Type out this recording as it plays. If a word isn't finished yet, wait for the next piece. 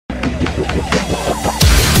What's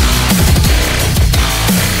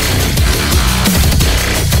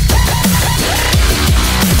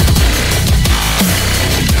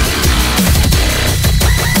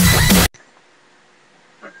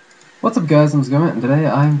up guys, I'm Zgomit, and today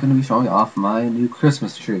I'm going to be showing off my new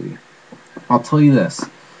Christmas tree. I'll tell you this,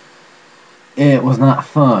 it was not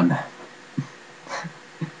fun.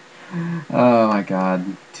 Oh my god,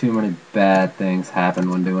 too many bad things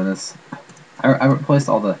happened when doing this. I replaced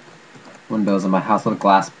all the windows in my house with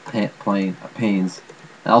glass panes.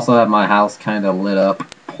 I also have my house kind of lit up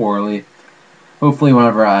poorly. Hopefully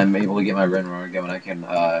whenever I'm able to get my RenRoar going, I can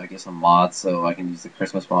get some mods so I can use the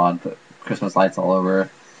Christmas mod, put Christmas lights all over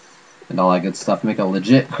and all that good stuff, make a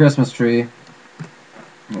legit Christmas tree.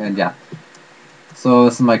 And yeah, so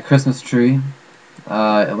this is my Christmas tree.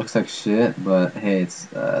 It looks like shit, but hey, it's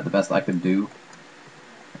the best I could do.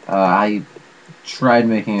 I tried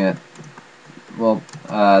making it, well,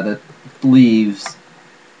 the leaves,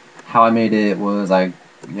 how I made it was I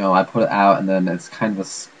put it out and then it's kind of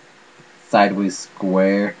a sideways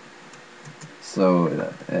square,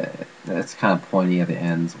 so it's kind of pointy at the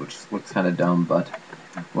ends, which looks kind of dumb, but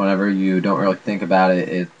whenever you don't really think about it,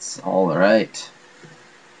 it's alright.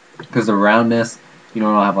 Because the roundness, you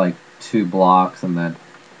don't have like 2 blocks and then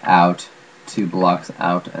out, 2 blocks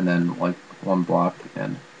out, and then like 1 block,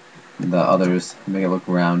 and the others make it look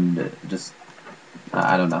round. Just,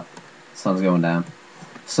 I don't know. Sun's going down.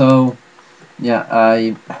 So, yeah,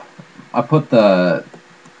 I put the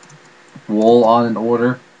wool on in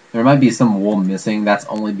order. There might be some wool missing. That's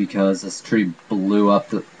only because this tree blew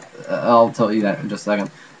up. I'll tell you that in just a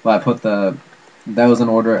second. But I put those in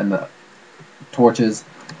order and the torches.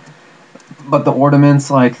 But the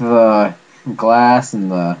ornaments, like the glass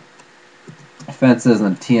and the fences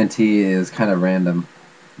and TNT, is kind of random.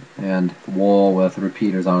 And wool with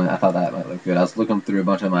repeaters on it, I thought that might look good. I was looking through a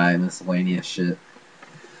bunch of my miscellaneous shit.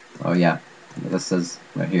 Oh yeah, this is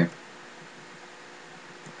right here.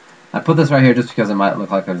 I put this right here just because it might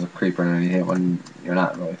look like there's a creeper underneath it when you're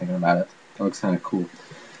not really thinking about it. It looks kind of cool.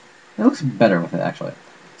 It looks better with it, actually.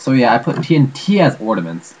 So yeah, I put TNT as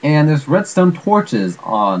ornaments, and there's redstone torches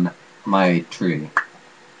on my tree.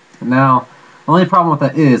 Now, the only problem with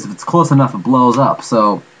that is, if it's close enough, it blows up.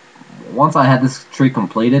 So, once I had this tree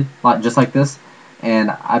completed, just like this, and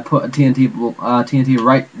I put a TNT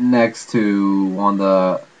right next to one of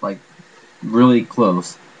the, like, really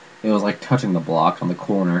close. It was like touching the block on the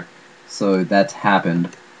corner. So that's happened,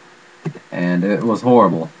 and it was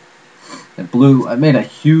horrible. It made a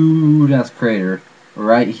huge ass crater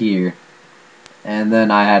right here, and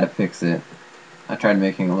then I had to fix it. I tried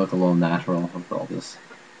making it look a little natural with all this.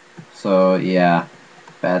 So yeah,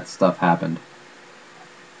 bad stuff happened.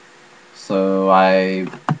 So I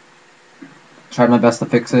tried my best to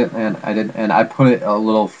fix it, and I did, and I put it a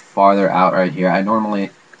little farther out right here. I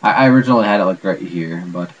originally had it like right here,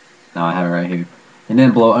 but now I have it right here. It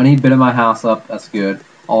didn't blow any bit of my house up, that's good.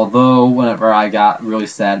 Although, whenever I got really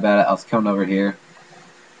sad about it, I was coming over here.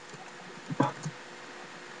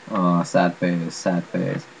 Oh, sad face, sad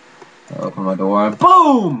face. I open my door, and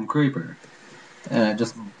boom! Creeper. And it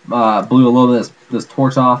just blew a little bit of this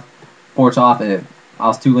torch off. I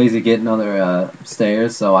was too lazy to get another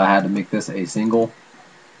stairs, so I had to make this a single.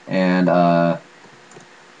 And I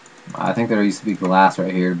think there used to be glass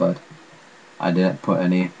right here, but I didn't put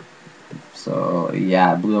any. So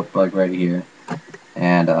yeah, it blew up like right here,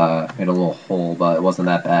 and made a little hole, but it wasn't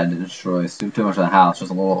that bad to destroy too much of the house, just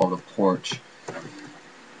a little of the porch.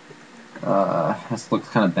 This looks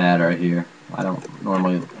kind of bad right here. I don't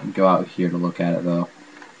normally go out here to look at it though,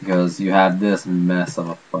 because you have this mess of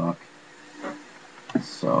a fuck.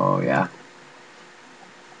 So yeah,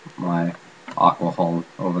 my aqua hole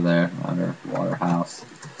over there, underwater house.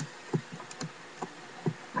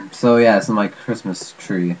 So yeah, this is my Christmas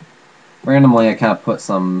tree. Randomly, I kind of put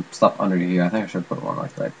some stuff under here. I think I should put one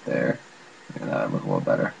like right there. Maybe that would look a little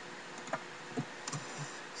better.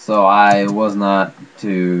 So I was not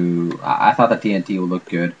too. I thought that TNT would look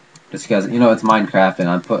good, just because it's Minecraft, and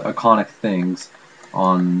I put iconic things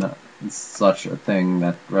on such a thing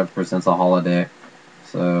that represents a holiday.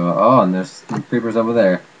 So and there's some creepers over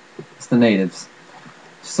there. It's the natives.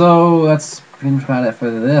 So that's pretty much about it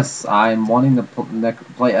for this. I'm wanting to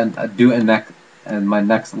do it in my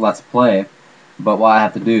next Let's Play, but what I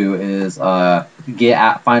have to do is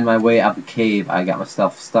find my way out the cave I got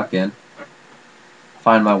myself stuck in.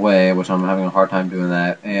 Find my way, which I'm having a hard time doing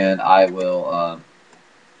that, and I will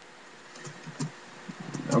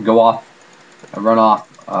run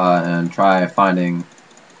off, and try finding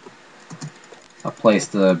a place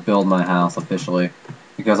to build my house officially.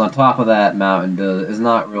 because on top of that mountain is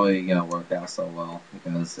not really gonna work out so well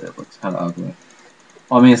because it looks kind of ugly.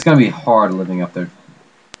 Well, I mean, it's gonna be hard living up there,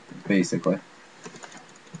 basically.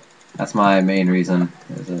 That's my main reason,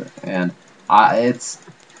 and it's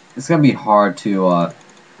gonna be hard to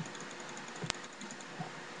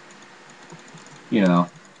you know.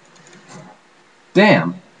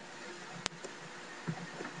 Damn,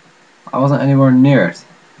 I wasn't anywhere near it.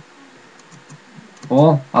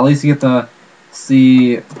 Well, at least you get to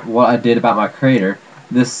see what I did about my crater.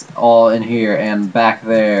 This all in here and back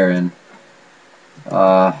there and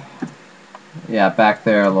yeah, back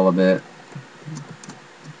there a little bit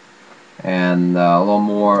and a little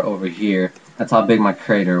more over here. That's how big my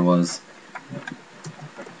crater was.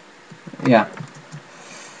 Yeah.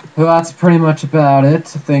 So that's pretty much about it.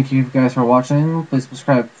 Thank you guys for watching. Please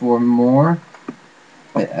subscribe for more.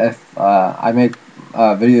 If I make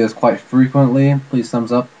videos quite frequently, please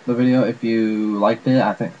thumbs up the video if you liked it.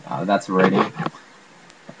 I think that's a rating.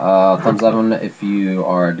 Thumbs up if you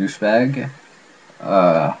are a douchebag.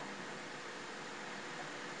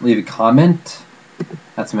 Leave a comment.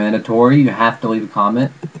 That's mandatory. You have to leave a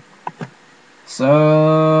comment. So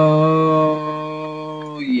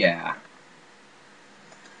yeah.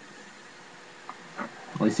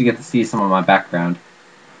 At least you get to see some of my background.